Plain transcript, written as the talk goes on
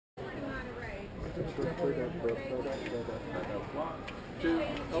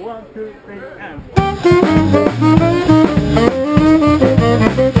One, two, three, and...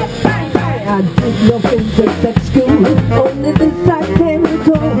 I did your fingers at school, only this I can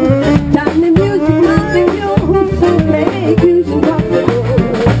recall. Tiny music, nothing new, so play fusion rock and roll.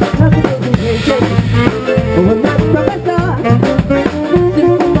 Classical creation, oh, I'm not professor.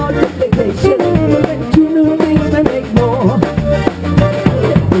 Simple multiplication, went to new things to make more.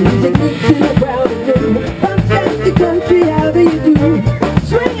 Music meets in a crowded room, from state to country, how do you do?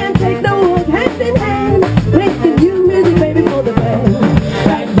 Swing and take the walk hand in hand, making new music, baby, for the band.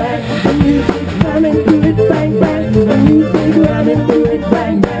 Bang, bang, the music running through it, bang, bang, the music running through it,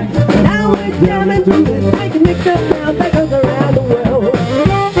 bang, bang. Now we're jamming through this, making mix up sound that goes around the world.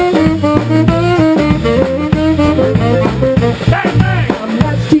 Bang, bang! A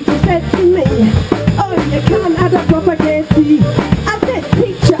maths teacher said to me, oh, you can't add up what I can't see. I said,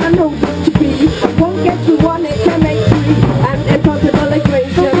 teacher, I know this to be. One gets to one, it can make three. An impossible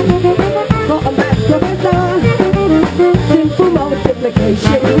equation for a maths professor. Simple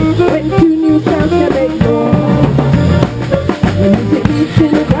multiplication, when two new sounds can make more. The music beats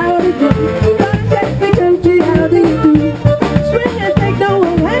in a crowded room, from state to country, how do you do? Swing and take the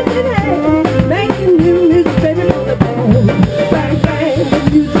one hand in hand, making new music, baby, for the band. Bang, bang, the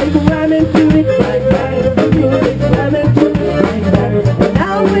music rhyming through it, bang, bang, the music rhyming through it, bang, bang. And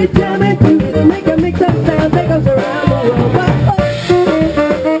now we're jamming through it, make a mix of sound that goes around the world.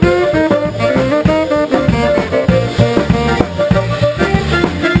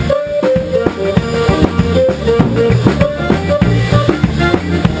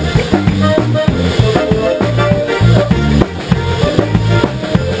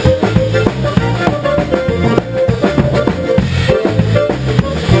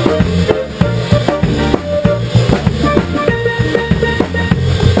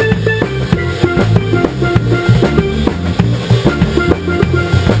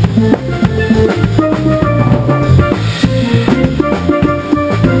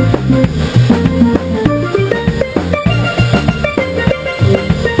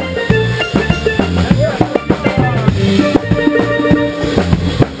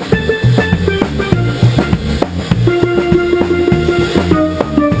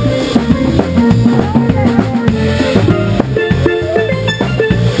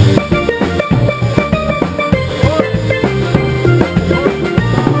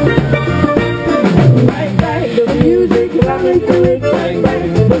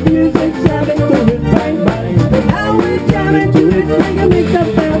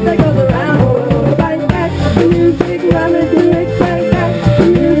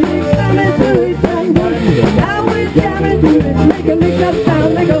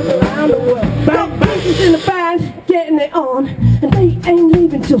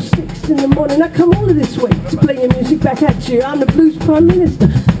 I'm the blues prime minister,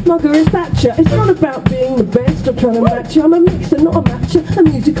 Margaret Thatcher. It's not about being the best or trying to match you. I'm a mixer, not a matcher, a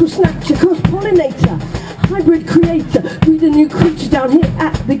musical snatcher, cross-pollinator, hybrid creator. Breed a new creature down here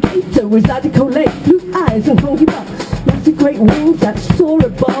at the gator with radical legs, blue eyes and honky butt. Massive great wings that soar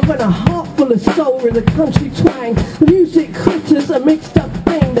above and a heart full of soul with a country twang. The music critters a mixed up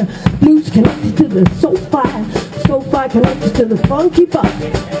thing. The blues connected to the soul-fire, soul-fire connected to the funky butt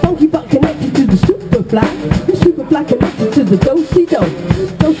connected to the super black connected to the do-si-do,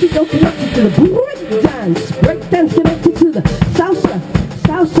 do-si-do connected to the break dance connected to the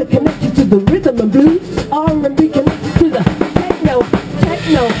salsa connected to the rhythm and blues, R&B connected to the techno.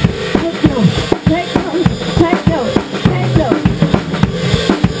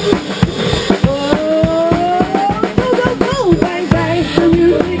 Oh, go, bang, bang, the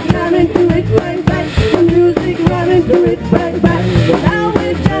music running through it, bang, bang, the music running through it, bang, bang. Now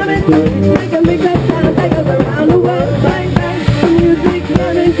we're jamming through it, make a mix of sound that goes around the world, bang, bang, the music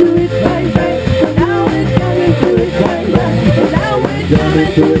running through it, bang, bang. Now we're jamming through it, bang, bang. Now we're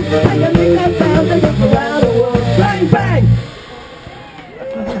jamming through it, make a